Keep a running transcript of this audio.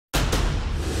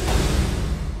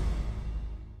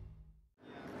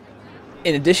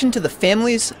In addition to the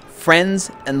families, friends,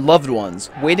 and loved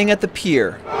ones waiting at the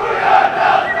pier,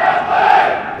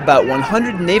 about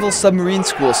 100 Naval Submarine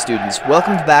School students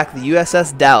welcomed back the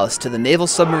USS Dallas to the Naval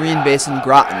Submarine Base in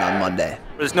Groton on Monday.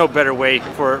 There's no better way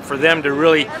for them to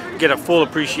really get a full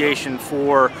appreciation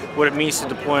for what it means to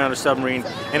deploy on a submarine,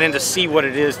 and then to see what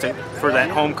it is for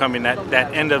that homecoming,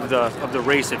 that end of the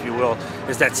race, if you will,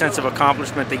 is that sense of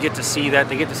accomplishment. They get to see that,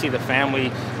 they get to see the family,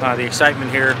 the excitement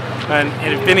here, and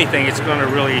if anything, it's going to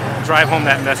really drive home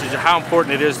that message of how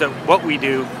important it is that what we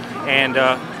do, and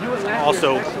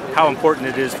also how important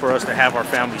it is for us to have our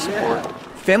family support.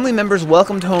 Family members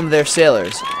welcomed home their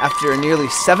sailors after a nearly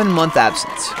 7-month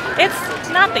absence. It's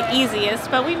not the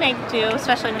easiest, but we make do,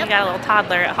 especially when you got a little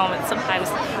toddler at home. It's sometimes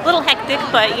a little hectic,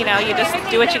 but you know, you just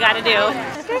do what you got to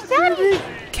do. There's Daddy.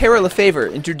 Kara Lefevre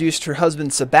introduced her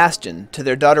husband Sebastian to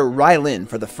their daughter Rylin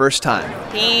for the first time.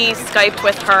 He Skyped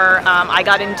with her. I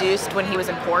got induced when he was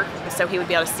in port, so he would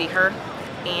be able to see her.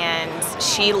 And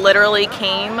she literally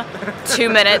came 2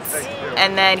 minutes,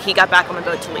 and then he got back on the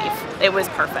boat to leave. It was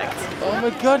perfect. Oh my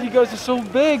God, you guys are so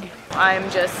big. I'm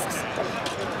just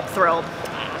thrilled,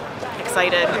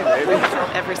 excited,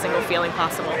 every single feeling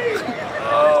possible.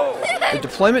 The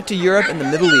deployment to Europe and the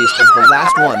Middle East was the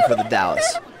last one for the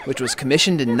Dallas, which was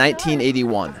commissioned in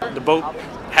 1981. The boat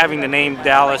having the name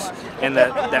Dallas and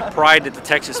that pride that the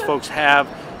Texas folks have,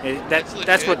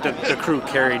 that's what the crew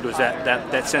carried, was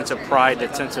that sense of pride,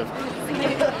 that sense of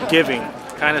giving.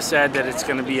 Kind of sad that it's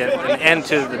going to be an end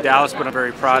to the Dallas, but I'm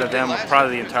very proud of them, I'm proud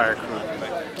of the entire crew.